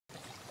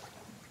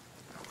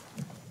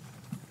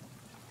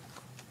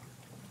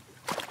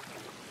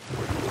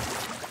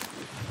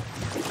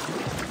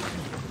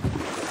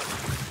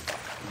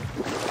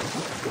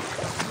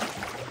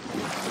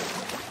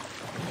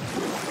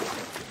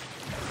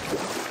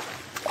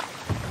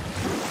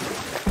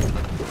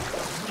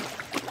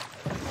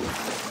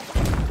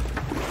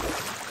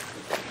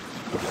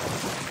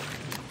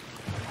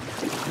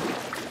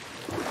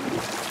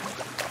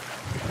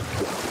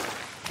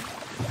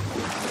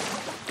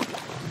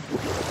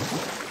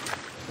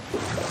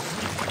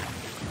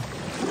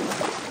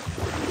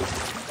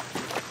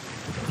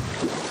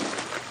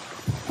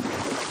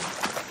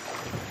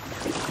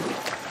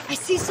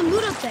some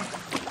loot up there.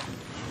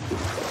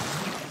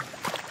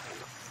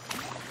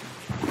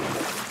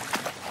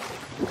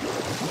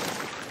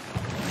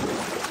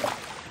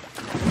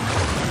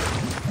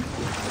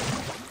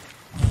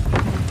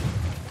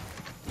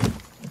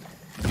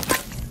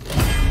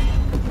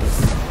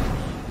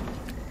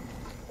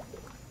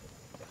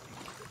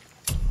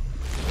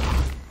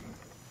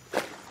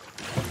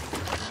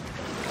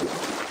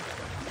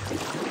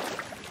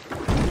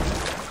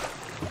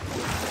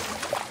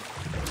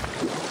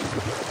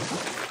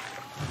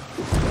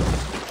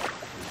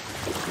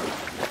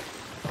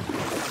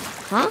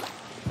 Huh?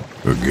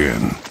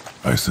 Again,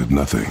 I said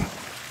nothing.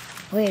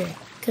 Weird.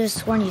 Could have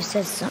sworn you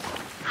said something.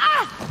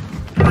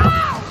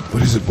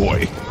 What is it,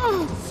 boy?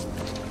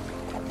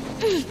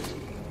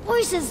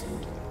 Voices!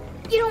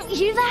 You don't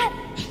hear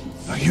that?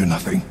 I hear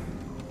nothing.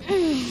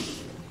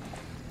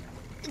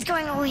 It's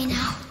going away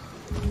now.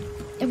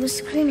 It was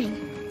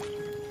screaming.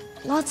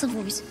 Lots of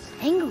voices.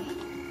 Angry.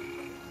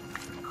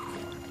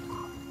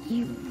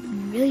 You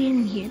really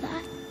didn't hear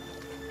that?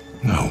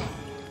 No.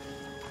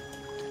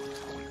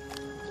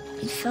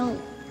 It felt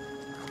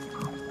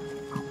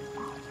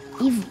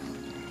evil.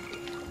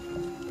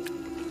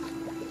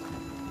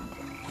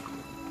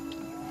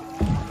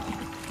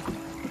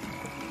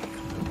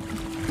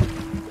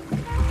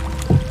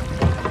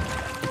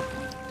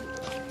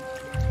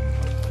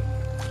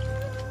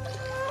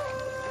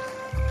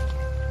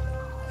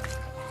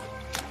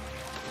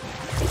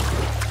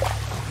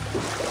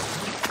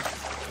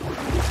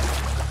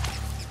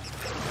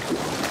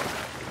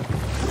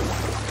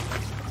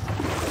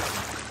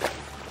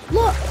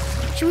 Look!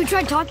 Should we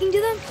try talking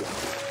to them?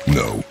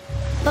 No.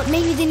 But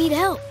maybe they need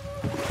help.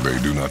 They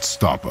do not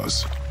stop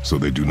us, so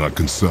they do not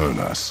concern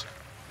us.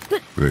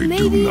 But They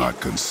maybe... do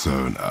not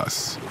concern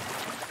us.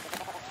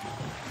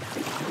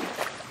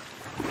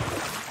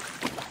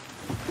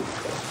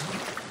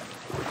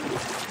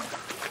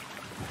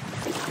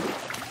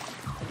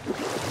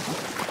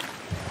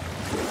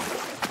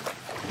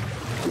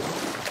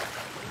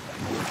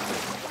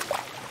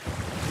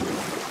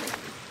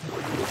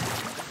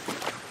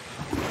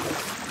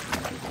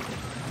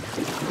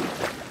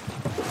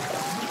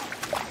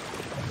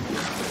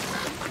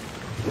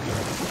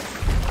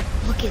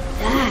 Look at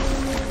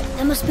that.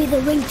 That must be the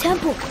Ring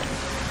Temple.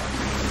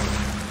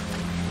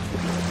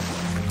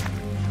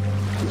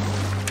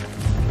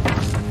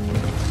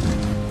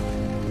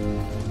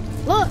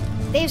 Look!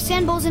 They have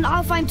sand bowls in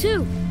ALFHEIM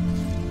too.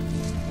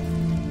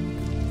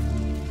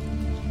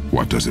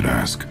 What does it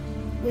ask?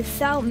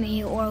 Without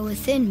me or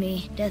within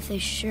me, death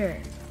is sure.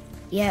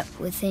 Yet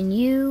within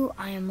you,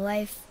 I am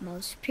life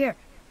most pure.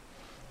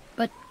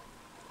 But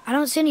I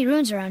don't see any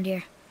runes around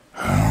here.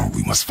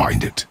 We must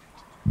find it.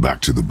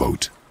 Back to the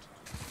boat.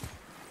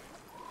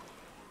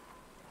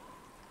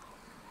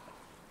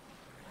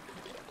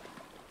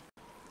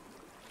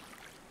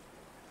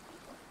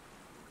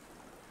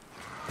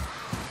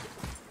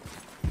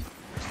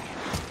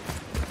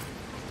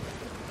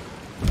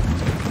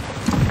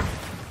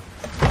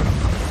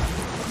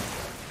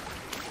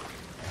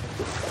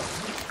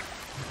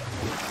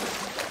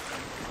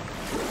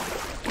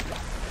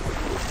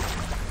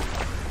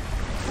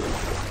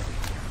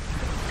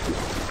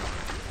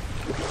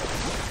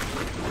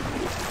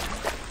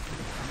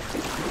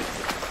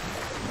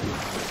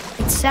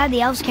 It's sad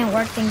the elves can't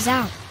work things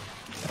out.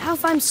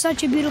 ALFHEIM's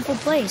such a beautiful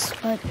place,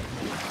 but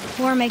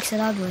war makes it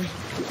ugly.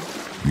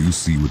 You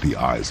see with the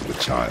eyes of a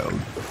child.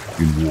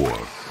 In war,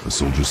 a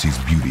soldier sees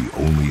beauty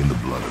only in the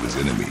blood of his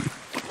enemy.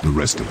 The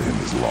rest of him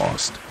is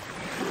lost,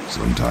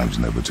 sometimes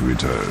never to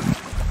return.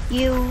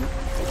 You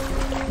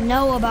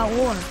know about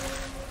war,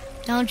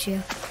 don't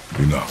you?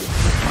 Enough.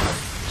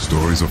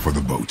 Stories are for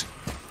the boat.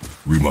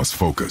 We must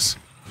focus.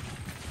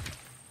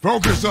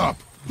 Focus up!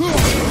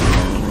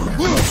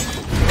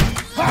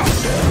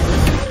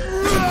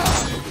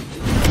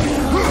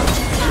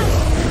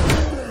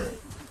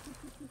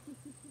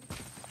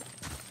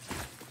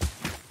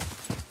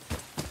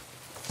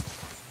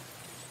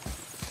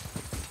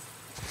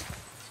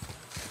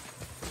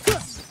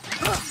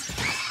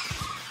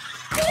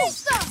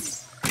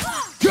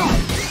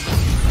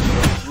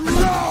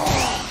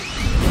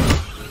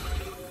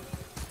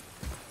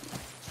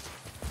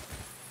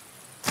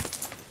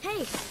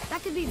 Hey,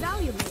 that could be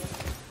valuable.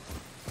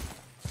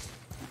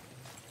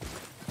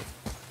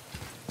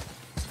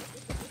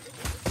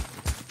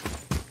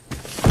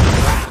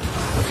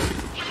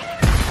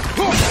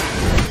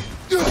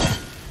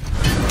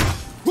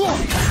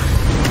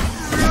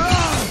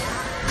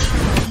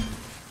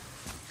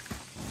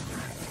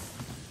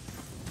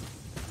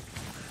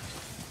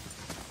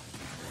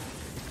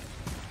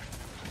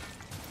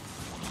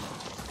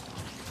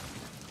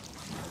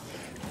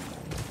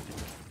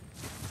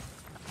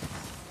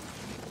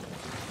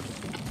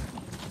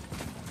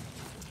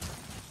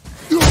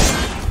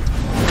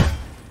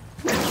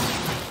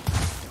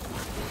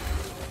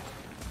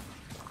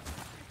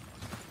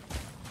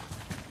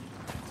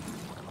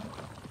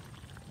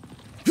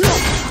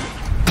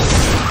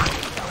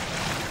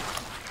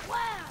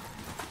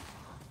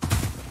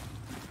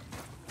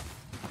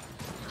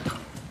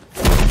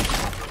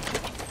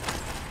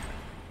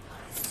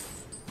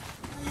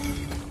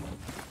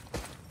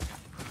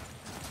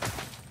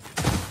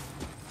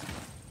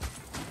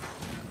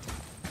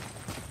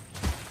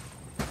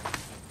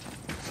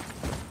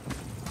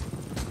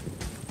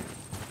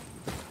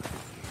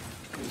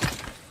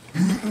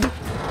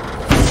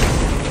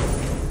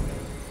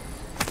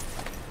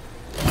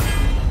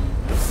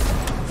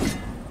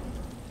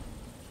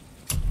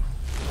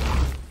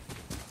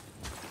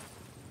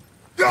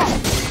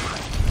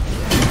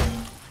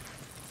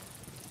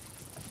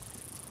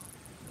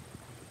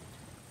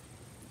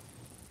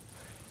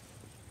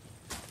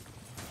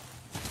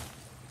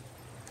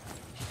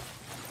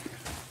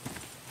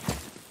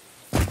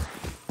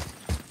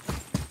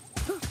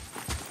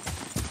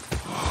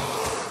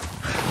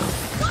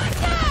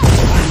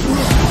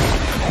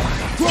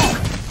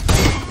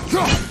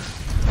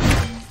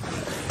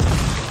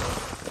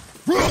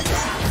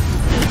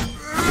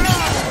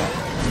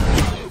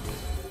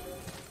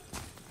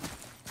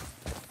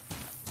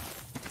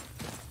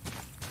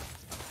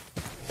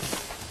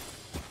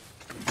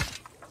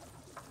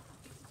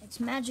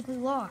 magically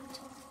locked.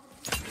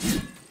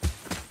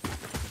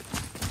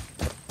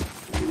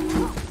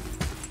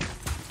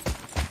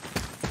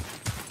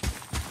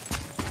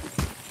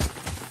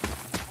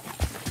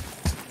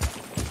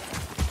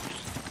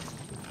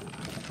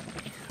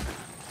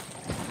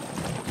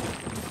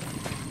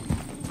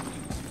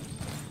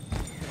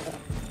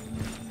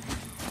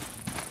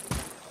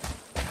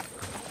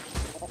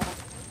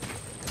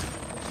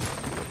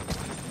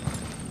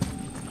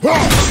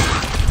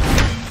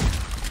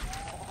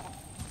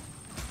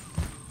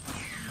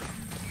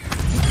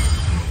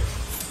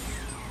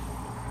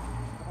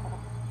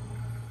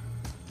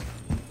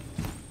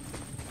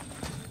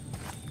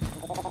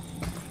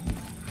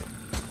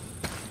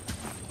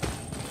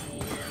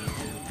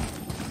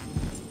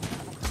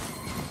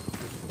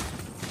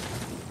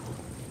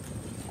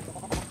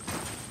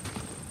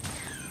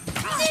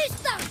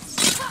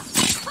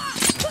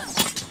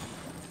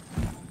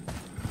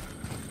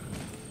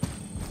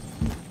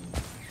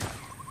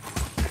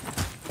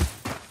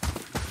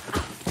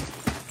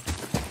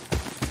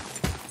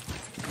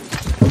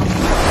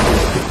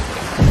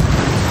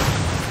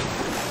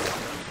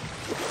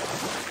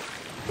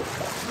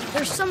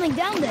 There's something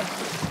down there.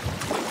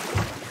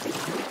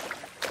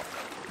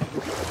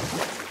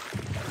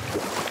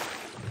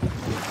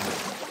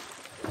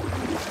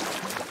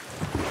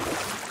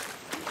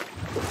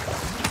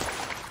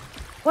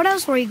 What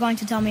else were you going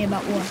to tell me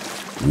about war?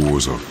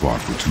 Wars are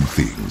fought for two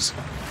things,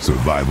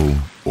 survival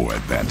or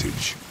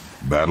advantage.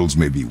 Battles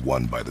may be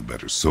won by the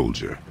better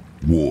soldier.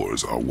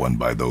 Wars are won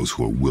by those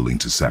who are willing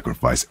to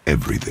sacrifice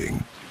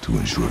everything to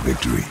ensure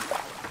victory.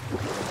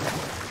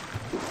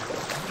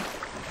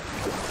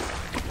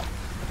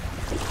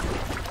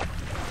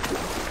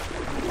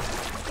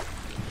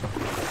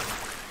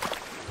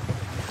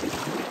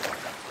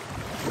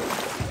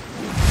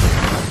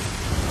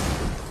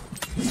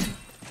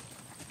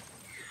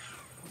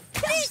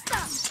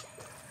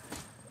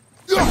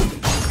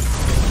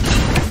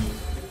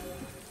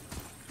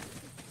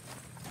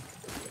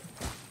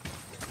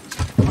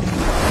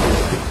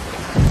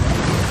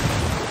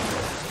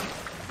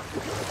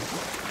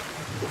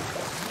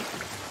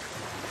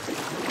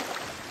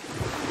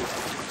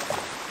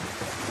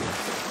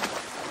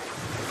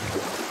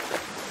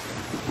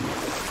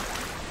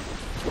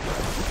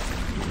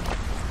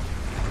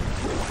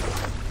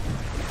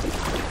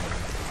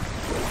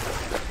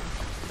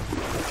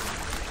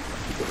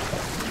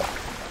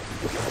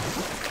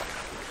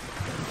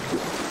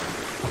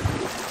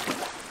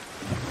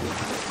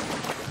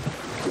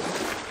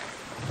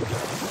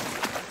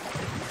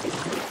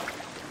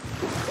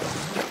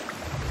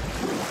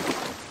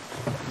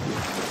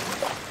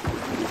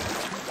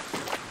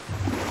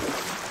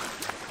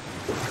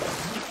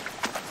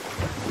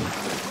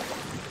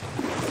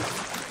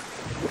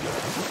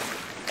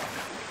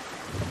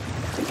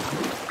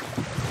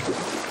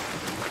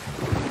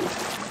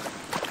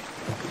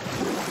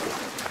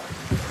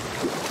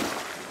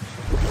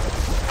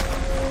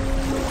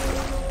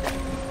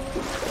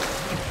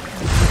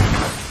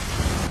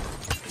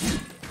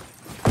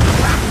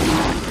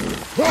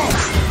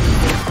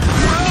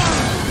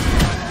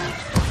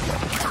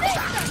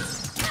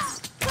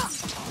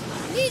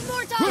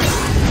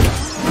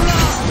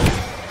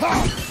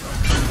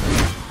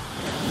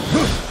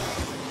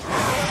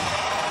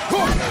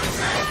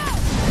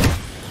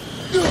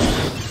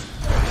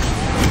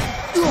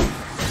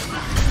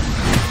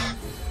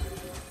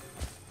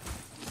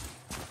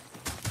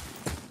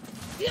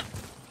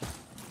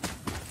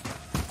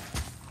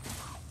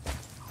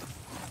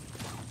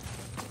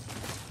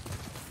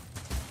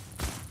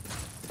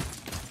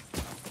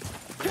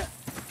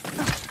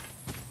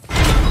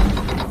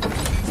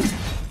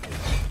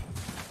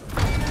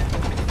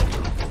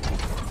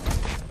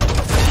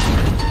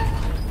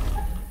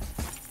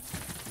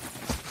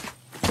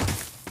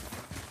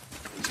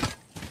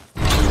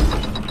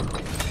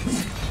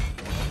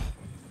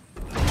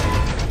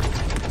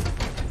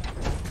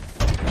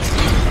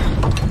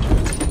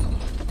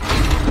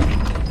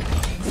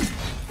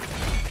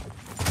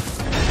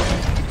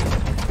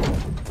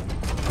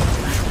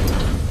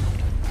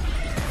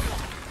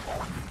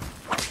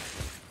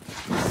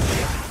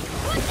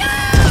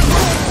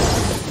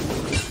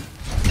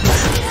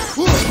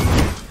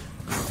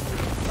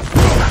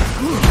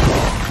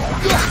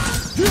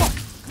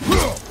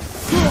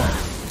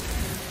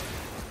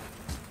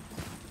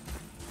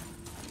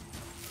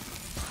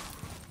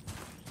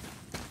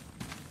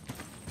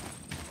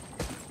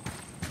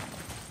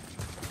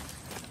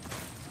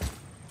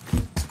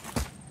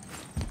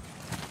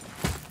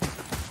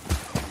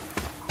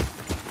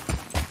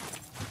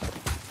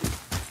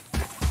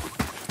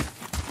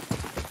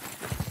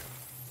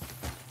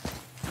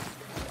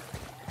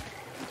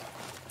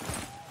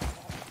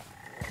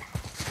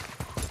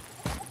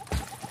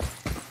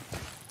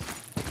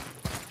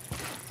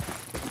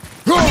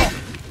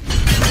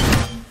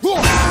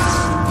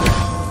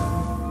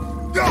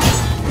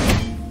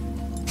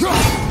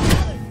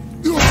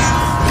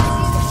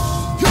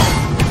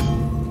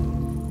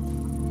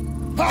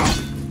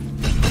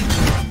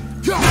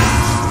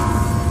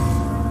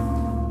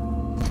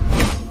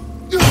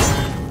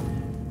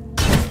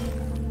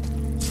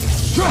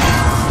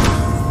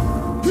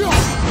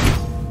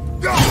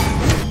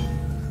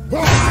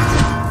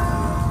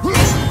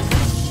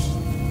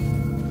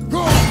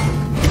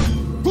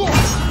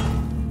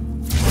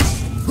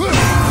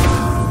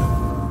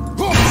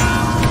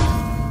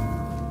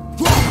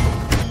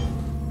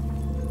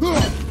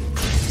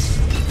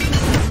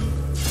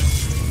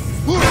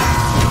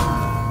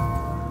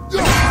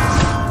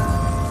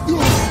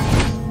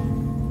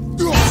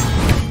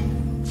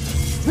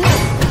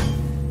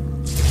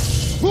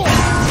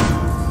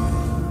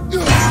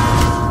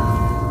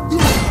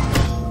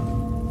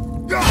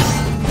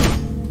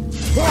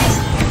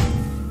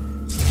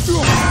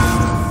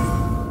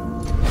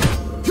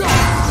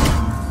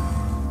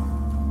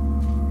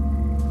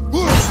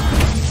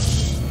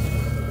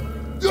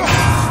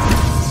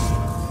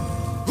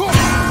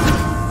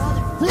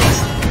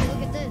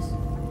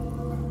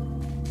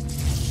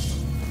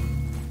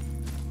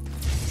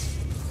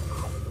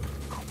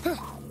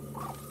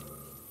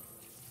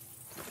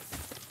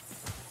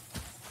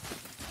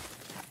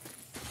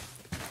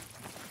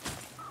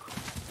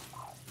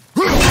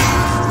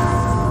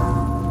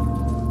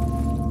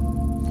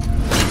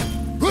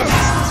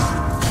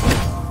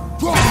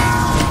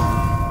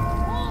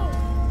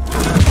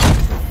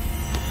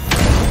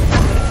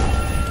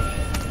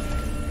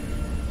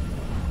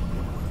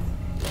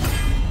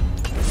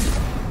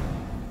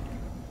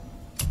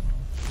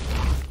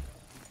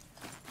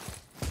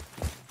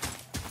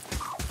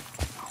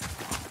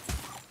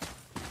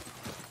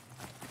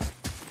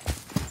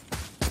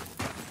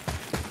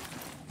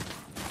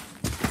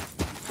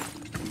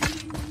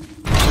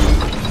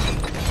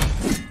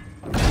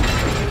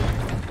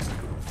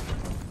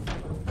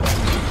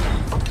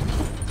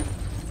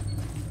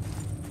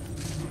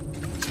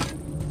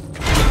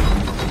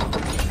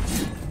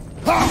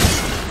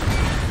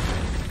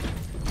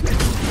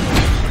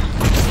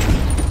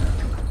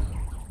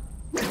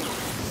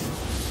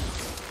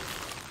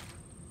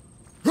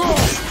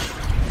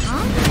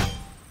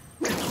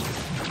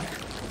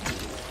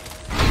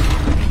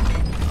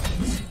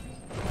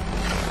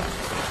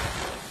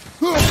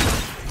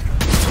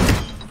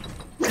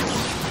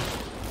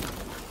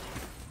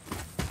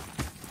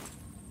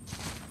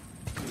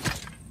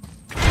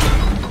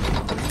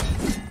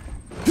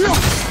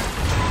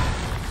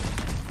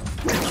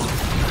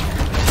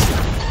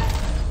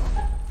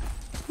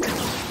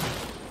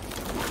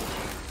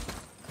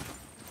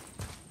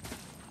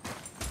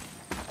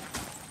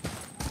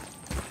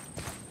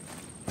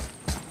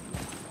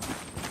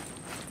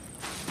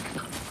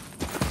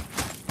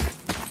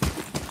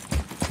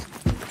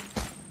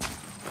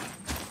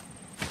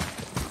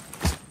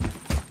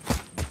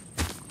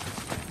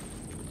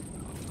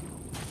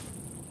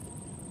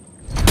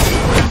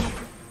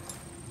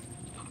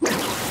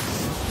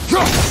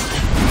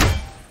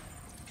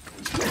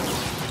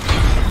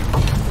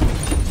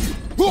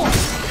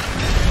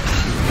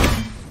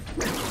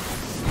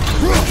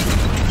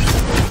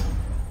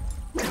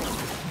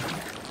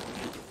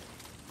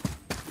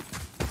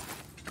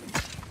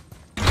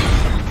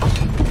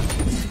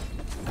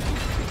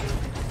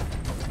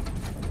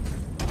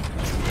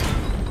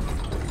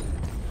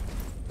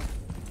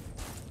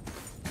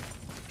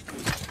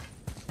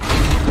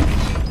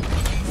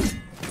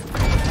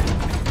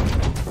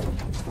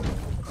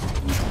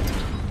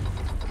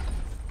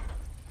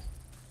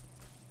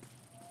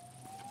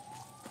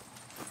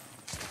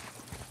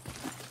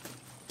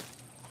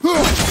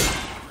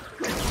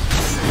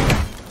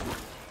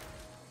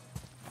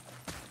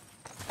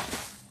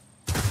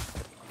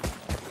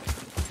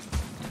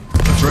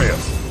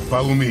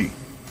 Follow me.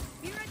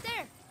 Be right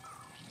there.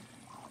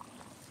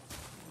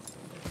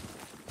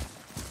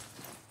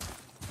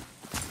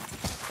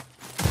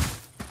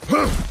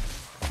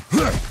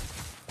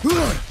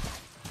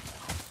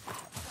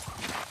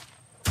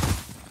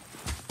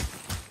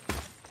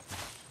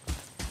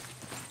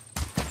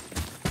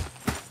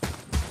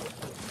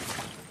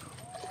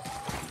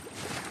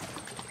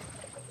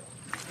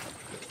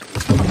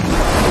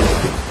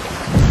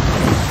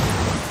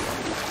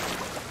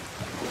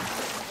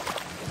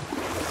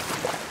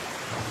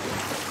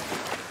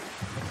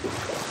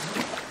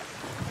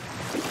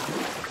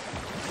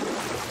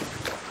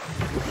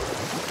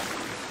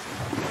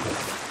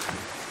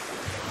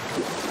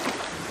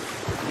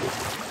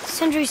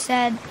 Sindri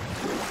said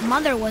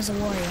Mother was a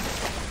warrior.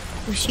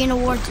 Was she in a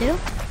war too?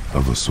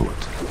 Of a sort.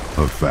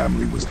 Her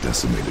family was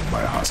decimated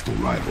by hostile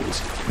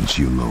rivals, and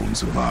she alone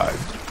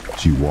survived.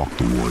 She walked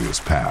the warrior's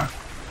path,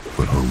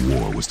 but her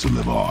war was to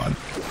live on,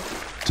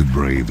 to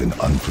brave an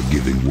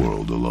unforgiving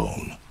world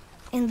alone.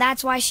 And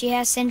that's why she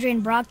asked Sindri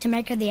and Brock to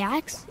make her the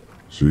axe?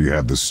 She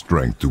had the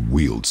strength to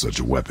wield such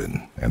a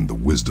weapon, and the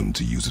wisdom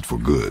to use it for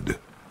good.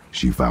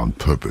 She found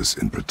purpose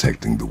in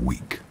protecting the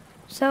weak.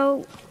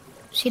 So,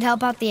 she'd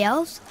help out the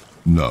elves?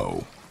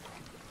 No.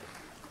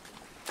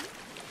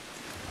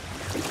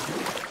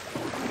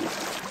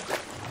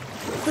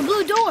 The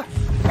blue door!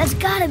 That's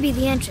gotta be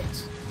the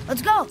entrance.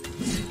 Let's go!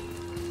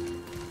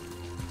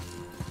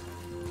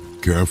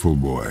 Careful,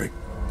 boy.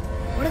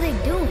 What are they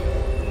doing?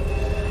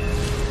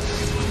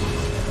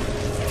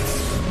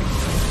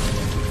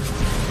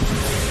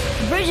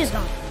 The bridge is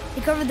gone.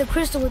 They covered the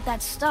crystal with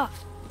that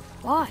stuff.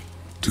 Why?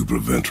 To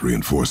prevent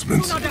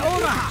reinforcements.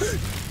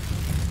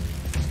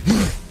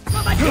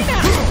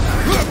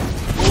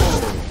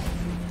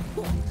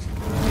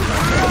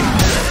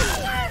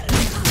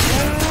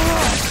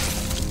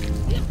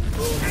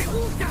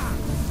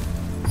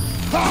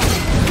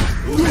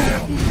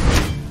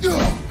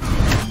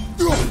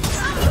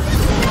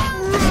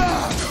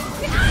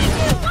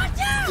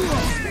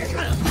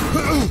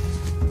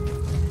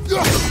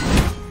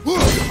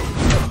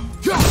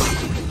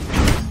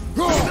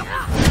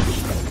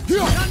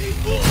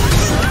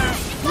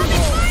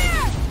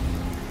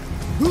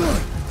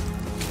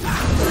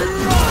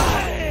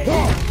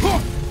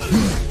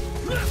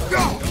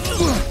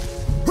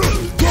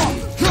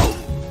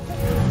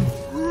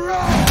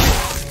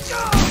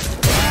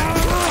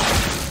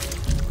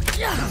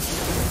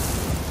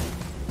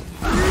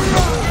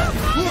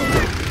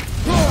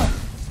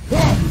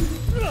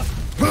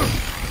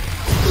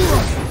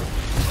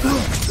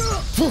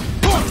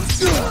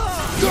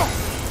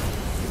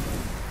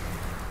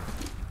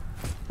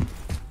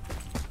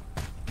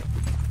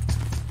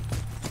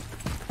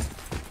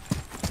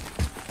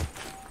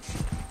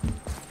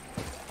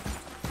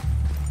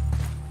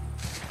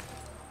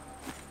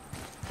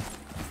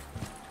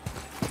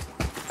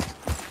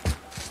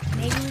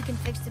 Maybe we can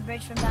fix the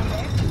bridge from down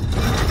there?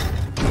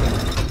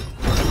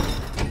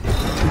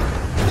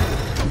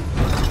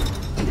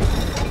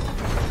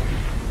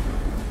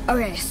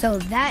 Okay, so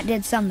that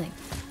did something,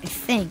 I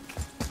think.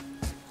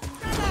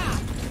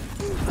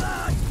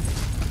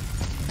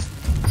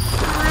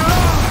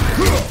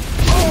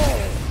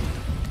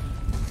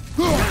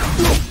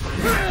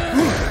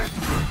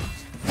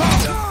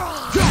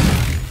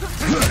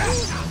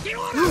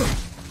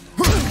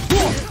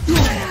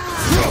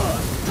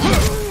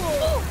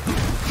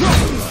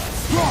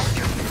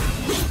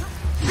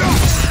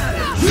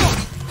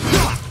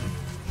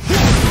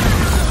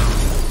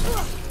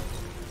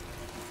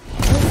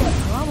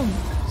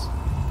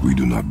 We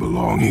do not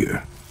belong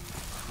here.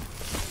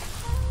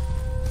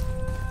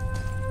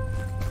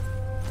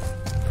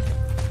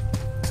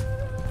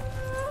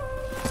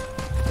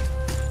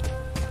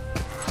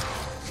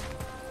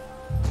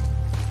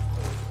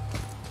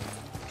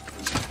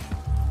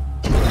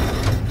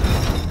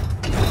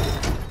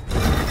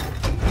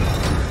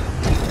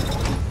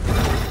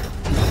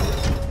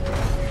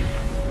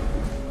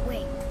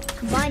 Wait,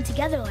 combined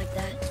together like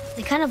that,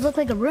 they kind of look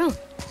like a room.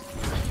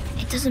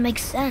 It doesn't make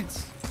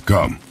sense.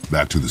 Come,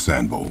 back to the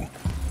sand bowl.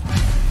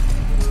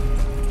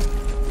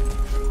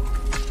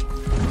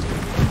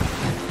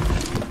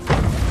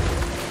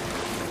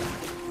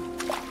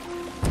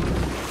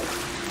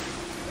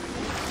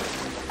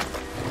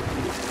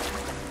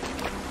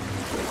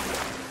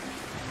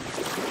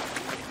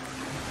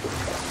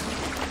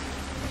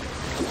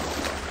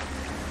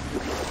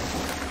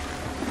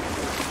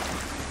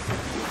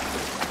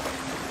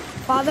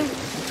 Father,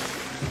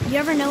 you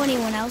ever know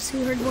anyone else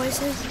who heard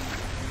voices?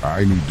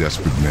 I knew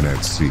desperate men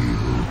at sea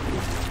who,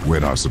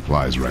 when our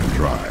supplies ran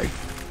dry,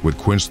 would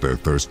quench their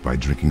thirst by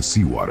drinking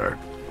seawater.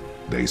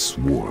 They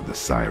swore the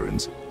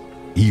sirens,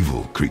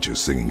 evil creatures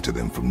singing to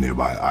them from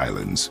nearby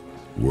islands,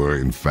 were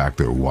in fact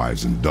their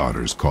wives and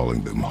daughters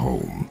calling them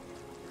home.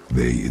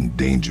 They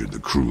endangered the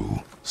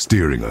crew,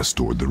 steering us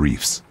toward the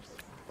reefs.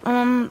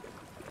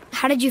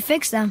 How did you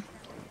fix them?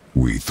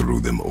 We threw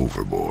them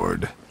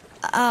overboard.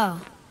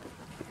 Oh.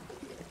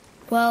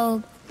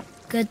 Well,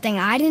 good thing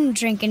I didn't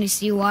drink any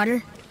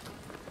seawater.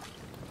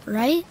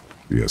 Right?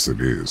 Yes,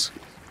 it is.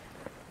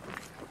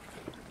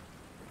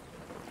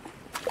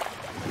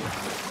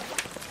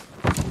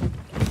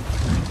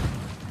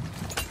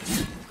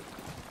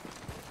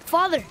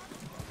 Father,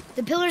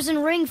 the pillars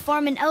and ring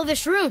form an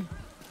elvish rune.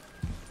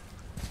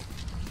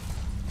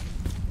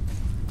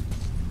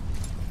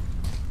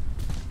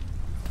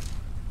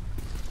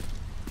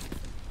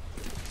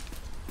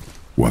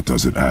 What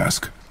does it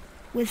ask?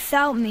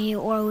 Without me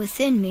or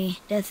within me,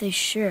 death is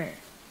sure.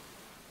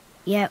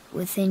 Yet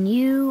within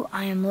you,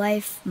 I am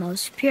life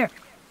most pure.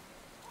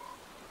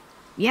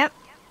 Yep,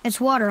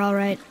 it's water, all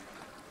right.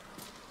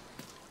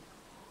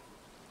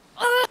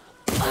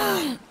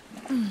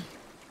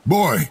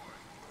 Boy!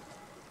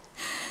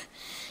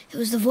 It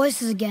was the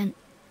voices again,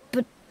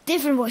 but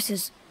different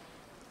voices.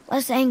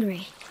 Less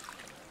angry.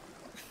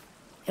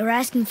 They were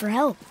asking for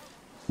help.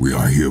 We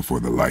are here for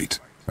the light.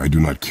 I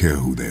do not care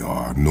who they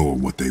are, nor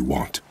what they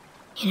want.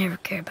 You never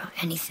care about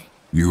anything.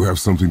 You have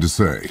something to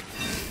say?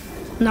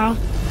 No.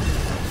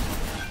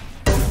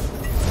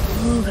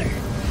 Luger.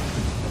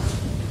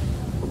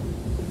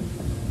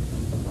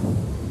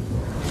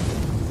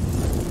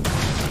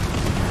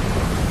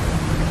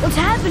 What's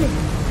happening?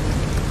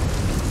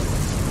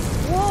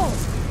 Whoa!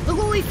 Look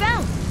what we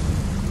found!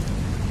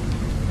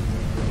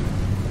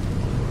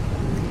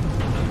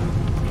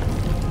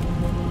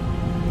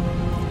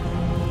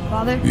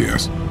 Father?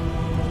 Yes.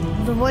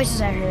 The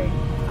voices I heard,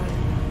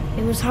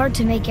 it was hard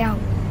to make out,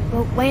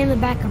 but way in the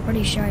back I'm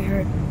pretty sure I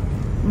heard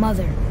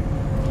Mother.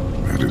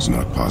 That is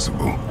not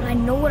possible. But I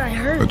know what I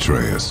heard.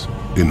 Atreus,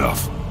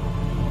 enough.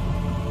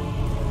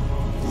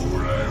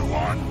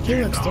 He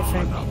looks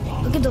different.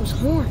 Look at those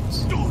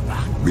horns.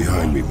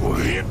 Behind me,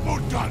 boy.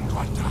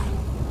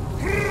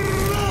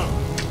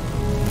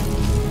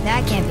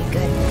 That can't be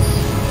good.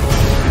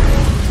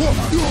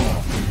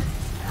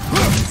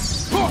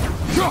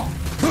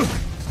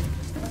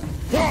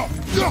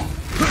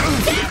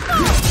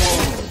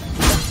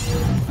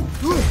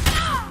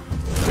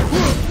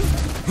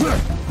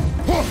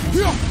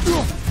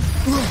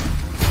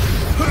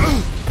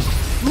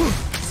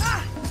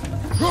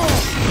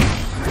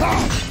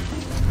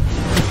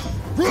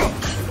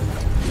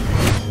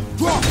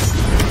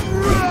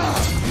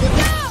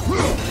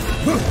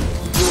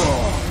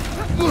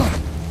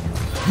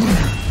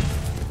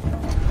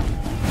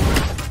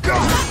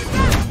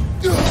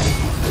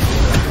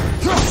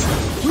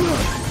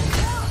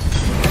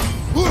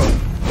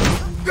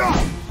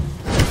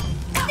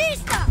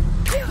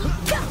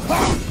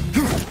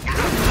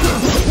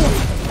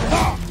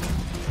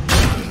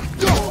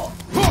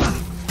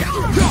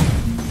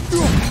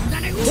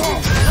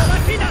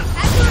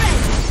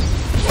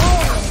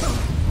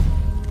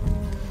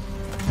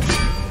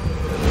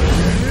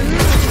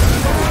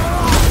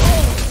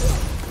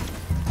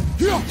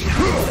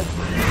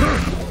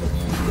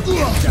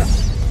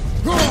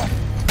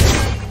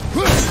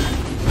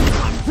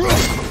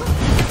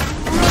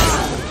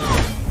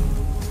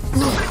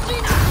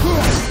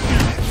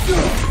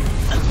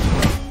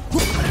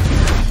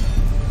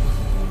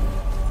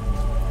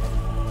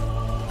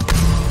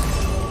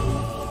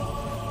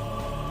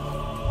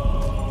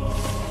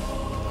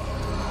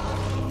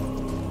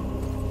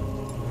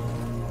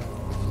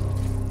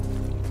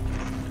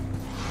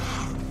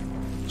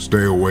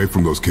 Stay away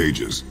from those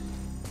cages.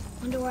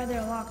 Wonder why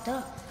they're locked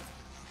up.